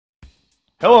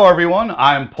Hello everyone,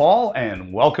 I'm Paul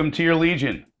and welcome to your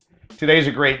Legion. Today's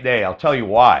a great day, I'll tell you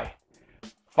why.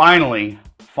 Finally,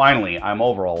 I'm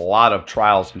over a lot of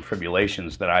trials and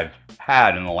tribulations that I've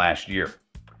had in the last year.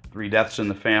 3 deaths in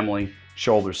the family,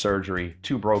 shoulder surgery,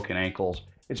 2 broken ankles.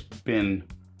 It's been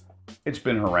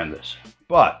horrendous.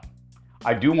 But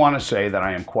I do want to say that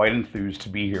I am quite enthused to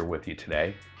be here with you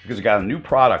today because I got a new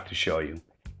product to show you.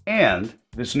 And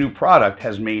this new product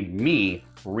has made me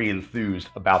re-enthused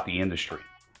about the industry.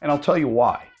 And I'll tell you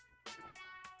why.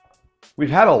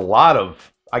 We've had a lot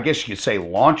of, I guess you could say,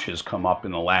 launches come up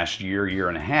in the last year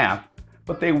and a half,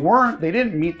 but they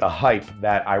didn't meet the hype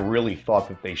that I really thought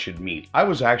that they should meet. I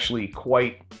was actually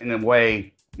quite, in a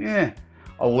way, a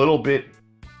little bit,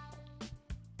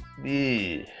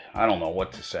 I don't know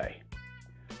what to say.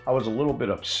 I was a little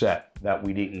bit upset that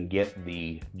we didn't get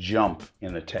the jump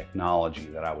in the technology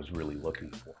that I was really looking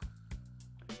for.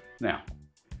 Now,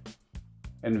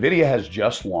 NVIDIA has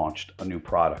just launched a new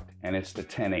product, and it's the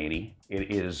 1080.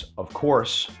 It is, of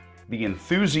course, the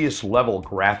enthusiast level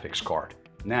graphics card.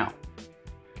 Now,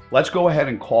 let's go ahead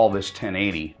and call this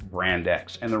 1080 Brand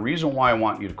X. And the reason why I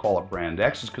want you to call it Brand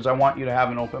X is because I want you to have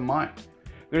an open mind.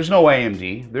 There's no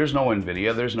AMD, there's no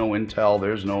NVIDIA, there's no Intel,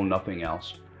 there's no nothing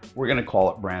else. We're going to call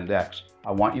it Brand X.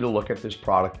 I want you to look at this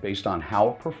product based on how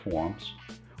it performs,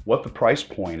 what the price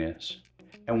point is,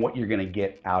 and what you're going to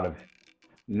get out of it.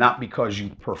 Not because you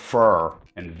prefer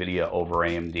NVIDIA over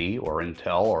AMD or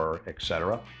Intel or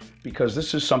etc. Because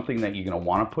this is something that you're going to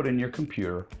want to put in your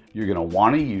computer, you're going to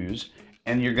want to use,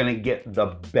 and you're going to get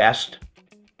the best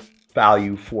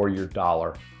value for your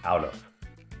dollar out of.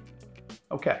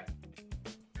 Okay.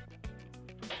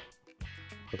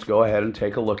 Let's go ahead and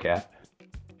take a look at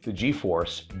the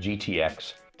GeForce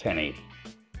GTX 1080.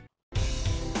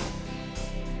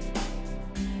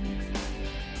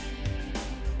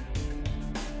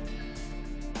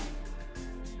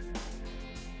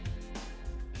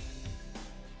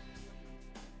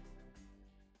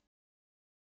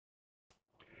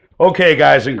 Okay,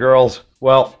 guys and girls,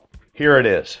 well, here it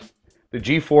is, the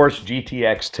GeForce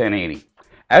GTX 1080.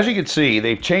 As you can see,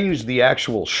 they've changed the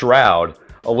actual shroud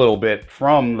a little bit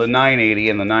from the 980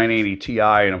 and the 980 Ti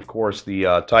and, of course,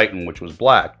 the Titan, which was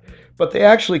black. But they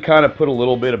actually kind of put a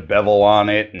little bit of bevel on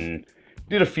it and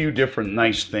did a few different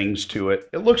nice things to it.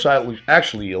 It looks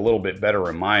actually a little bit better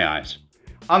in my eyes.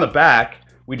 On the back,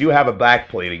 we do have a back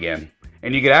plate again,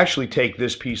 and you could actually take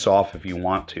this piece off if you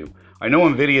want to. I know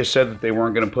NVIDIA said that they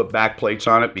weren't going to put back plates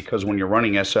on it because when you're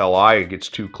running SLI, it gets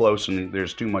too close and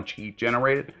there's too much heat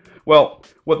generated. Well,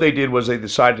 what they did was they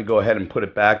decided to go ahead and put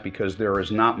it back because there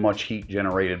is not much heat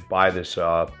generated by this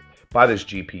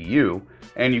GPU.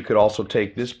 And you could also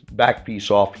take this back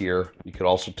piece off here. You could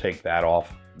also take that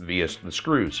off via the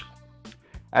screws.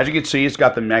 As you can see, it's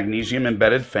got the magnesium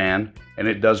embedded fan, and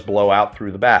it does blow out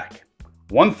through the back.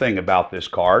 One thing about this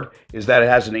card is that it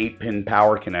has an 8-pin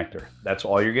power connector. That's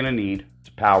all you're going to need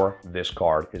to power this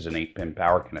card is an 8-pin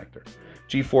power connector.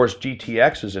 GeForce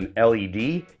GTX is an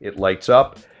LED. It lights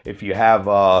up. If you have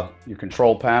your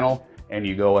control panel and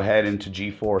you go ahead into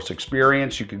GeForce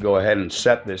Experience, you could go ahead and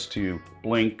set this to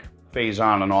blink, phase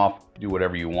on and off, do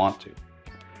whatever you want to.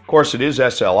 Of course, it is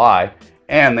SLI.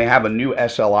 And they have a new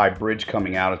SLI bridge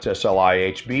coming out. It's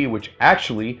SLI HB, which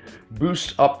actually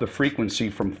boosts up the frequency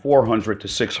from 400 to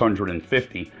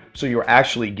 650. So you're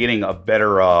actually getting a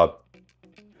better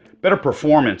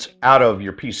performance out of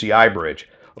your PCI bridge.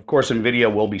 Of course,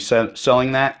 NVIDIA will be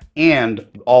selling that, and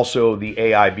also the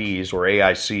AIBs or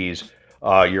AICs,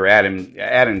 your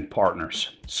add-in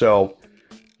partners. So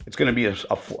it's going to be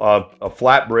a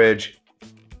flat bridge.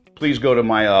 Please go to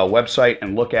my website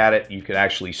and look at it. You could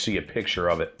actually see a picture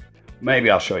of it. Maybe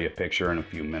I'll show you a picture in a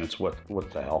few minutes. What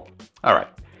the hell? All right.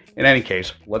 In any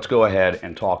case, let's go ahead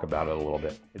and talk about it a little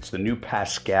bit. It's the new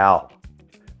Pascal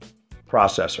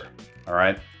processor. All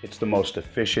right. It's the most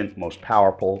efficient, most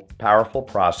powerful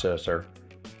processor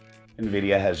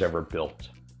NVIDIA has ever built.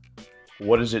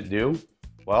 What does it do?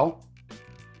 Well,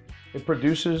 it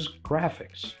produces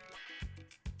graphics.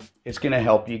 It's going to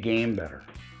help you game better.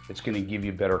 It's going to give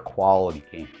you better quality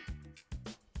gaming.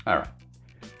 All right.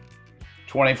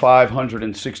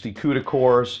 2,560 CUDA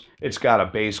cores. It's got a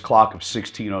base clock of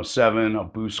 1607, a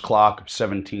boost clock of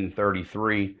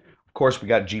 1733. Of course, we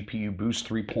got GPU Boost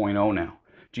 3.0 now.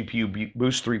 GPU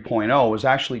Boost 3.0 is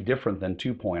actually different than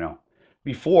 2.0.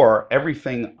 Before,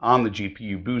 everything on the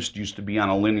GPU Boost used to be on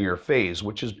a linear phase,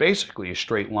 which is basically a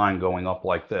straight line going up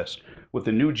like this. With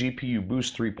the new GPU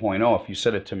Boost 3.0, if you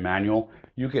set it to manual,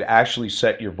 you could actually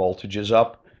set your voltages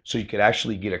up so you could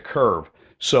actually get a curve.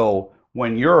 So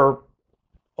when you're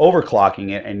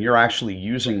overclocking it and you're actually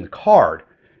using the card,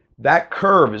 that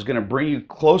curve is going to bring you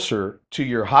closer to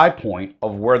your high point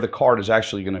of where the card is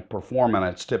actually going to perform on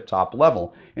its tip-top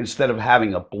level, instead of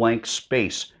having a blank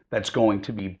space that's going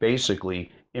to be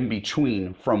basically in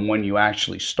between from when you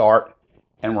actually start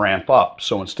and ramp up.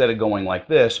 So instead of going like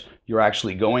this, you're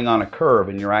actually going on a curve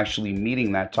and you're actually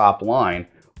meeting that top line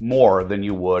more than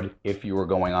you would if you were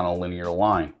going on a linear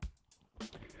line.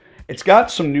 It's got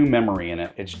some new memory in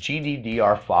it. It's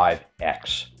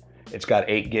GDDR5X. It's got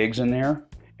 8 gigs in there.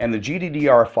 And the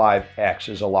GDDR5X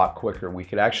is a lot quicker. We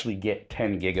could actually get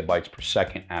 10 gigabytes per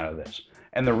second out of this.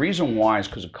 And the reason why is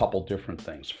because a couple different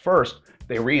things. First,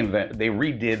 they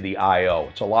redid the I/O.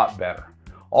 It's a lot better.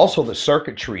 Also, the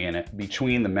circuitry in it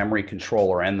between the memory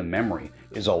controller and the memory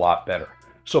is a lot better.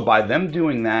 So by them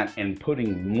doing that and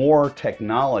putting more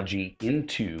technology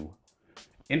into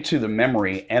the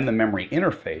memory and the memory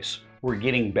interface, we're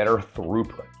getting better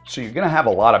throughput. So you're going to have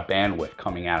a lot of bandwidth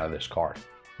coming out of this card.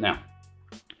 Now,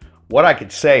 what I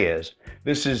could say is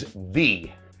this is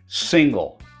the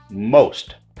single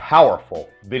most powerful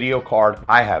video card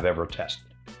I have ever tested.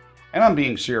 And I'm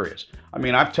being serious. I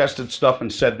mean, I've tested stuff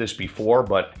and said this before,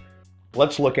 but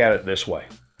let's look at it this way.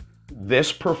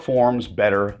 This performs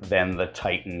better than the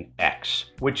Titan X,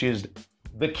 which is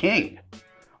the king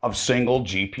of single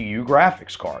GPU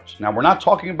graphics cards. Now, we're not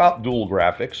talking about dual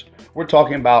graphics. We're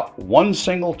talking about one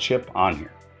single chip on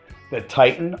here. The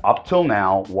Titan, up till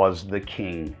now, was the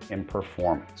king in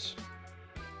performance.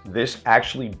 This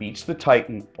actually beats the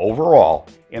Titan overall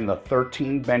in the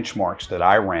 13 benchmarks that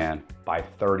I ran by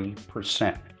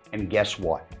 30%. And guess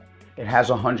what? It has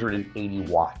 180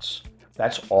 watts.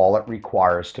 That's all it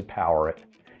requires to power it.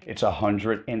 It's a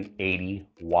 180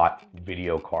 watt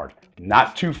video card.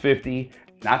 Not 250,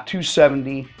 not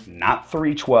 270, not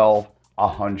 312,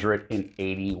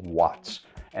 180 watts.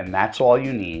 And that's all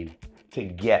you need to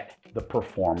get the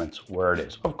performance where it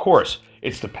is. Of course,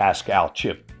 it's the Pascal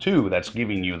chip too that's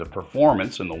giving you the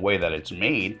performance and the way that it's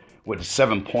made, with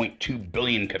 7.2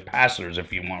 billion capacitors,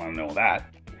 if you want to know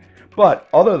that. But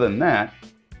other than that,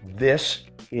 this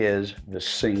is the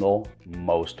single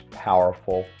most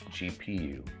powerful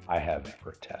GPU I have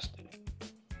ever tested.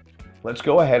 Let's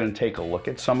go ahead and take a look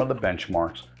at some of the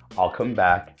benchmarks. I'll come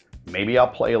back. Maybe I'll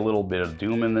play a little bit of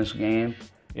Doom in this game.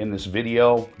 In this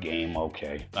video,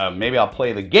 okay. Maybe I'll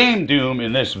play the game Doom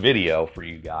in this video for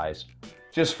you guys,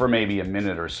 just for maybe a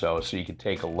minute or so you can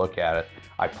take a look at it.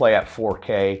 I play at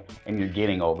 4K and you're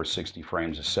getting over 60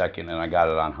 frames a second, and I got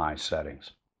it on high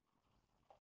settings.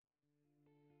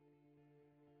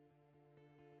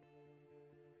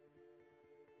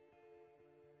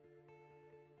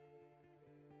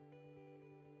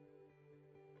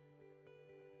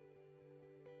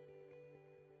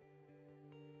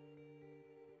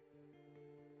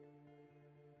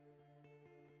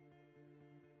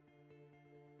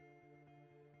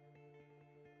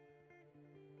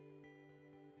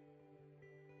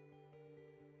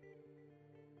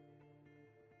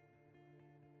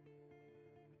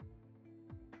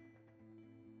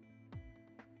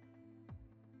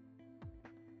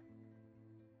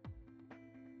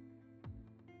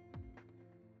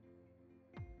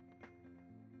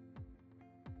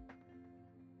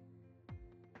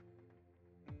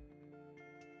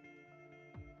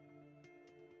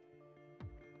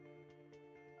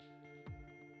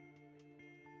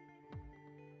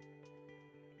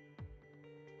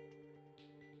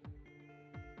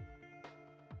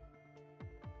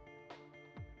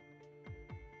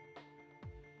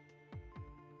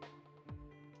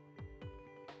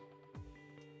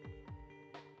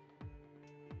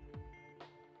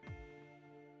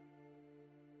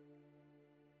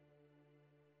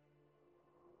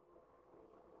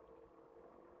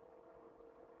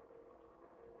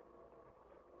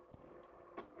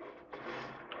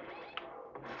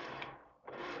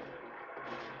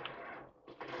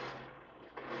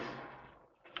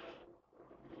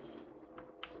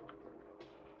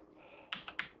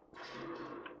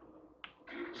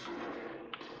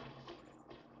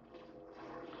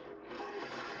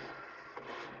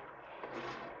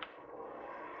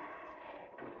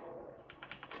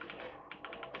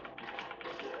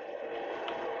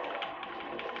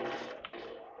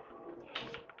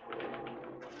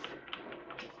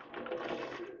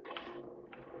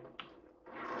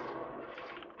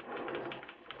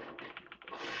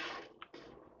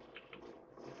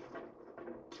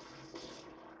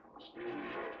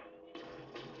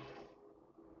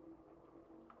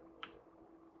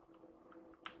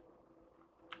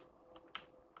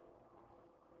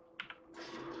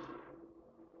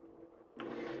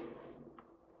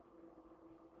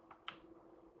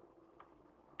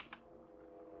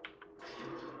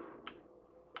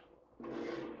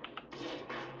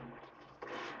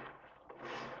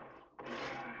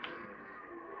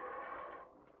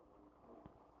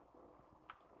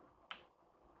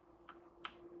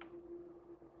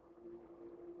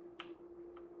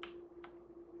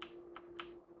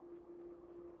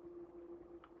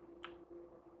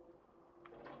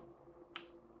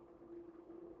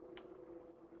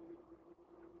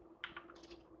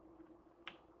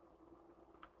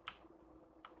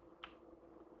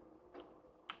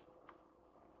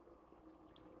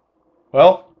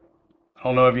 Well, I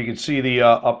don't know if you can see the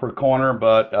upper corner,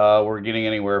 but we're getting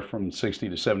anywhere from 60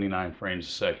 to 79 frames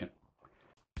a second.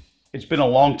 It's been a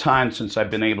long time since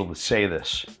I've been able to say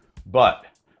this, but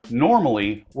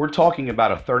normally we're talking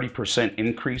about a 30%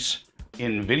 increase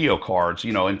in video cards,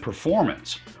 in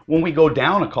performance when we go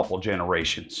down a couple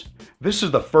generations. This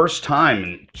is the first time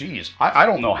in, geez, I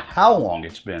don't know how long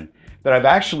it's been that I've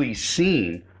actually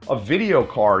seen a video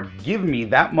card give me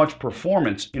that much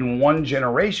performance in one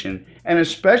generation, and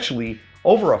especially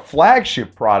over a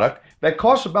flagship product that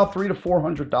costs about $300 to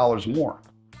 $400 more.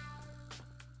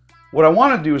 What I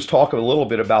want to do is talk a little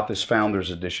bit about this Founders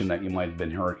Edition that you might have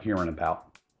been hearing about.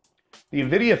 The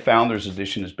NVIDIA Founders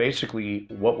Edition is basically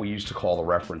what we used to call the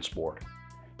reference board.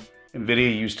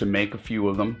 NVIDIA used to make a few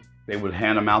of them. They would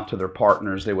hand them out to their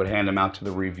partners, they would hand them out to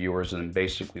the reviewers, and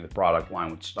basically the product line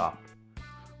would stop.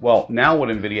 Well, now what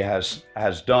NVIDIA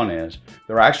has done is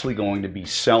they're actually going to be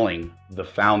selling the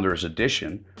Founders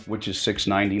Edition, which is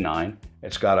 $699.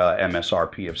 It's got a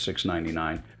MSRP of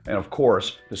 $699. And of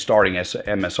course, the starting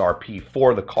MSRP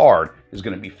for the card is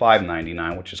going to be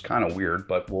 $599, which is kind of weird,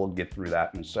 but we'll get through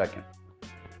that in a second.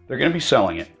 They're going to be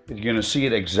selling it. You're going to see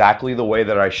it exactly the way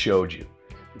that I showed you.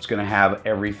 It's going to have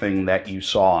everything that you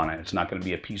saw on it. It's not going to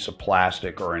be a piece of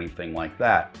plastic or anything like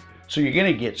that. So you're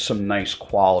going to get some nice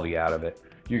quality out of it.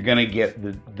 You're going to get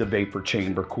the vapor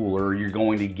chamber cooler, you're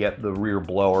going to get the rear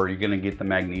blower, you're going to get the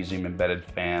magnesium embedded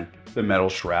fan, the metal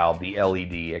shroud, the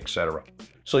LED, etc.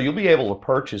 So you'll be able to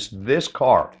purchase this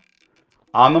card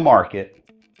on the market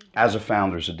as a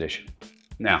Founders Edition.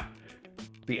 Now,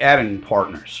 the add-in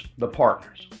partners,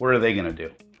 what are they going to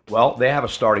do? Well, they have a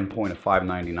starting point of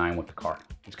 $599 with the card.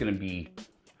 It's going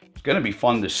to be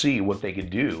fun to see what they could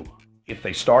do if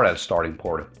they start at a starting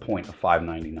point of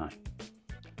 $599.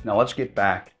 Now let's get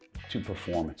back to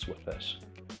performance with this.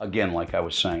 Again, like I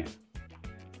was saying,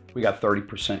 we got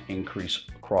 30% increase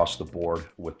across the board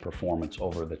with performance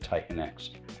over the Titan X.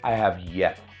 I have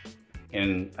yet,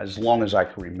 in as long as I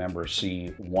can remember, see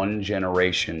one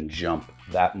generation jump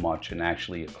that much and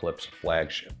actually eclipse a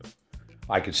flagship.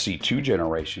 I could see two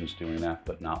generations doing that,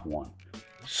 but not one.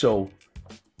 So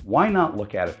why not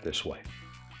look at it this way?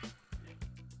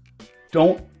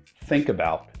 Don't think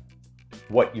about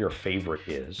what your favorite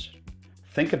is.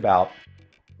 Think about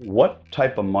what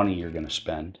type of money you're going to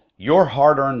spend, your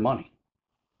hard-earned money,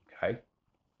 okay?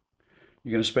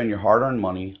 You're going to spend your hard-earned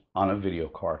money on a video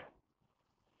card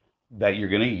that you're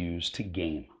going to use to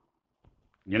game.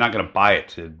 You're not going to buy it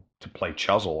to play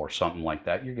Chuzzle or something like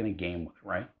that. You're going to game with it,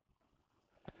 right?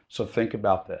 So think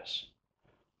about this.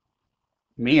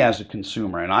 Me as a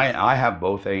consumer, and I have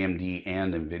both AMD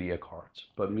and NVIDIA cards,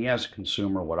 but me as a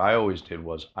consumer, what I always did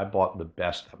was I bought the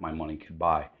best that my money could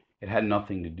buy. It had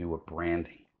nothing to do with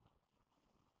branding.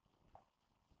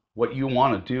 What you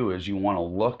want to do is you want to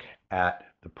look at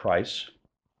the price,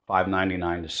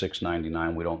 $599 to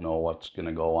 $699. We don't know what's going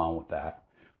to go on with that.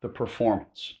 The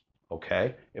performance,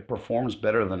 okay? It performs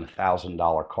better than a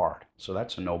 $1,000 card. So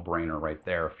that's a no-brainer right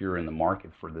there if you're in the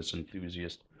market for this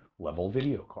enthusiast level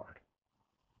video card.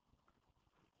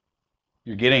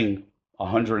 You're getting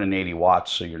 180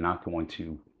 watts, so you're not going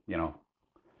to,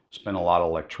 spend a lot of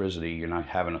electricity. You're not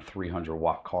having a 300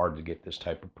 watt card to get this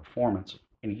type of performance,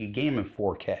 and you can game in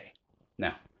 4K.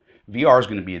 Now, VR is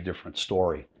going to be a different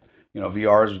story.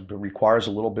 VR requires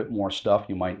a little bit more stuff.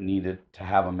 You might need it to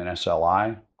have them in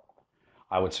SLI.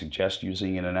 I would suggest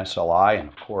using it in SLI, and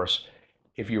of course,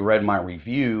 if you read my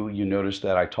review, you noticed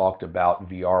that I talked about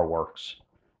VRWorks.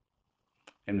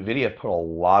 NVIDIA put a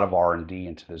lot of R&D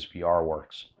into this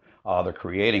VRWorks. They're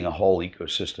creating a whole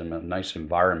ecosystem, a nice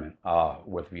environment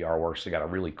with VRWorks. They got a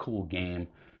really cool game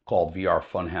called VR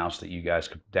Funhouse that you guys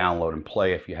could download and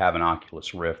play if you have an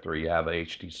Oculus Rift or you have an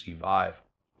HTC Vive.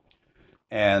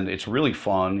 And it's really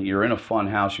fun. You're in a fun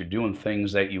house. You're doing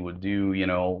things that you would do,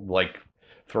 like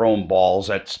throwing balls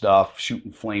at stuff,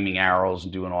 shooting flaming arrows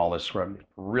and doing all this.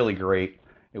 Really great.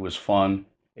 It was fun.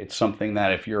 It's something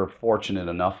that if you're fortunate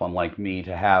enough, unlike me,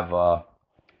 to have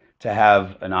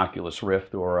an Oculus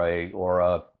Rift or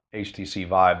a HTC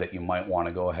Vive, that you might want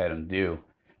to go ahead and do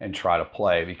and try to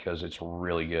play, because it's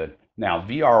really good. Now,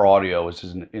 VR audio is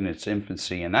in its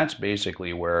infancy, and that's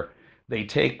basically where they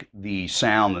take the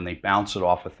sound and they bounce it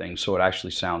off of things so it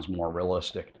actually sounds more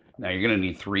realistic. Now, you're going to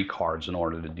need 3 cards in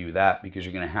order to do that, because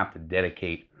you're going to have to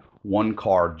dedicate one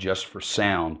card just for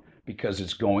sound, because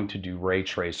it's going to do ray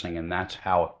tracing, and that's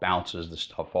how it bounces the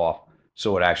stuff off,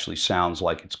 so it actually sounds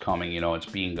like it's coming,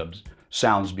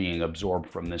 sounds being absorbed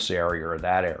from this area or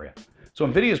that area. So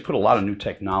NVIDIA's put a lot of new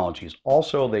technologies.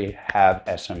 Also, they have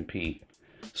SMP,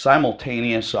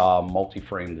 simultaneous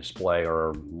multi-frame display,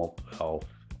 or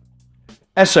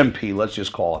SMP, let's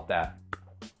just call it that.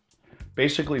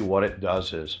 Basically what it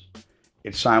does is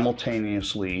it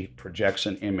simultaneously projects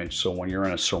an image. So when you're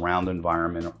in a surround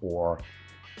environment or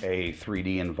a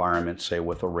 3D environment, say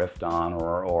with a Rift on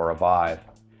or a Vive,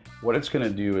 what it's going to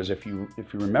do is if you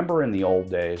remember in the old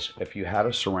days, if you had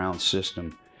a surround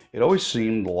system, it always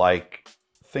seemed like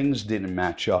things didn't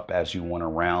match up as you went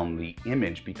around the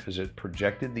image because it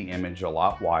projected the image a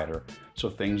lot wider, so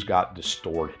things got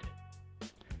distorted.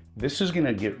 This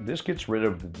gets rid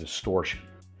of the distortion.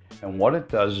 And what it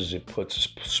does is it puts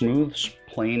a smooth,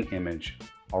 plain image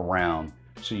around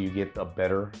so you get a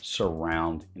better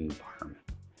surround environment.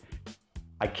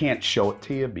 I can't show it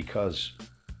to you because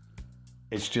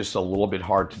it's just a little bit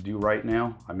hard to do right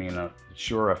now. I mean,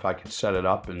 sure, if I could set it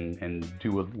up and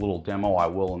do a little demo, I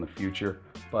will in the future.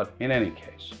 But in any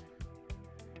case,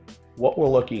 what we're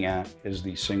looking at is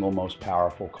the single most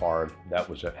powerful card that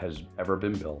has ever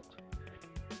been built.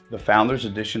 The Founders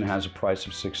Edition has a price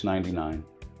of $699.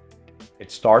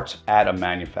 It starts at a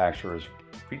manufacturer's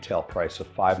retail price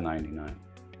of $599.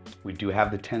 We do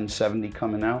have the 1070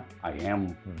 coming out. I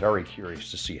am very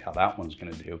curious to see how that one's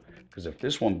going to do, because if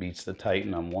this one beats the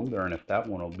Titan, I'm wondering if that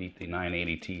one will beat the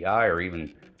 980 Ti or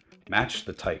even match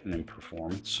the Titan in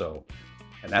performance. So,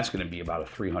 and that's going to be about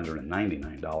a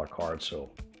 $399 card.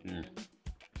 So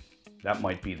that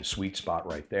might be the sweet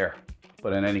spot right there.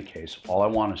 But in any case, all I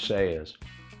want to say is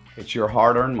it's your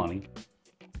hard-earned money.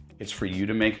 It's for you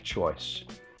to make a choice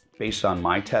based on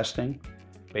my testing.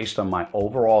 Based on my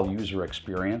overall user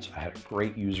experience. I had a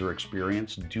great user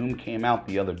experience. Doom came out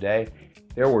the other day.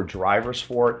 There were drivers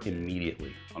for it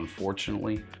immediately.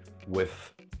 Unfortunately,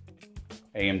 with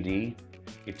AMD,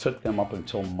 it took them up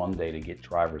until Monday to get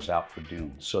drivers out for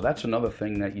Doom. So that's another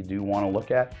thing that you do want to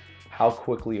look at. How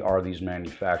quickly are these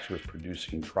manufacturers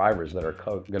producing drivers that are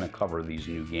going to cover these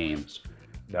new games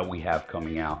that we have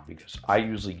coming out? Because I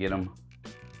usually get them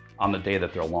on the day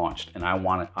that they're launched, and I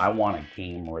want a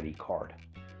game-ready card.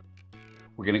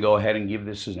 We're going to go ahead and give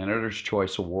this an Editor's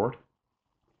Choice Award.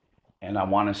 And I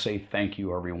want to say thank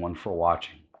you, everyone, for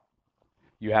watching.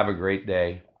 You have a great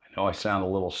day. I know I sound a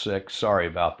little sick. Sorry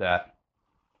about that.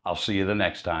 I'll see you the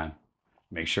next time.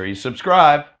 Make sure you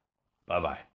subscribe.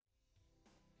 Bye-bye.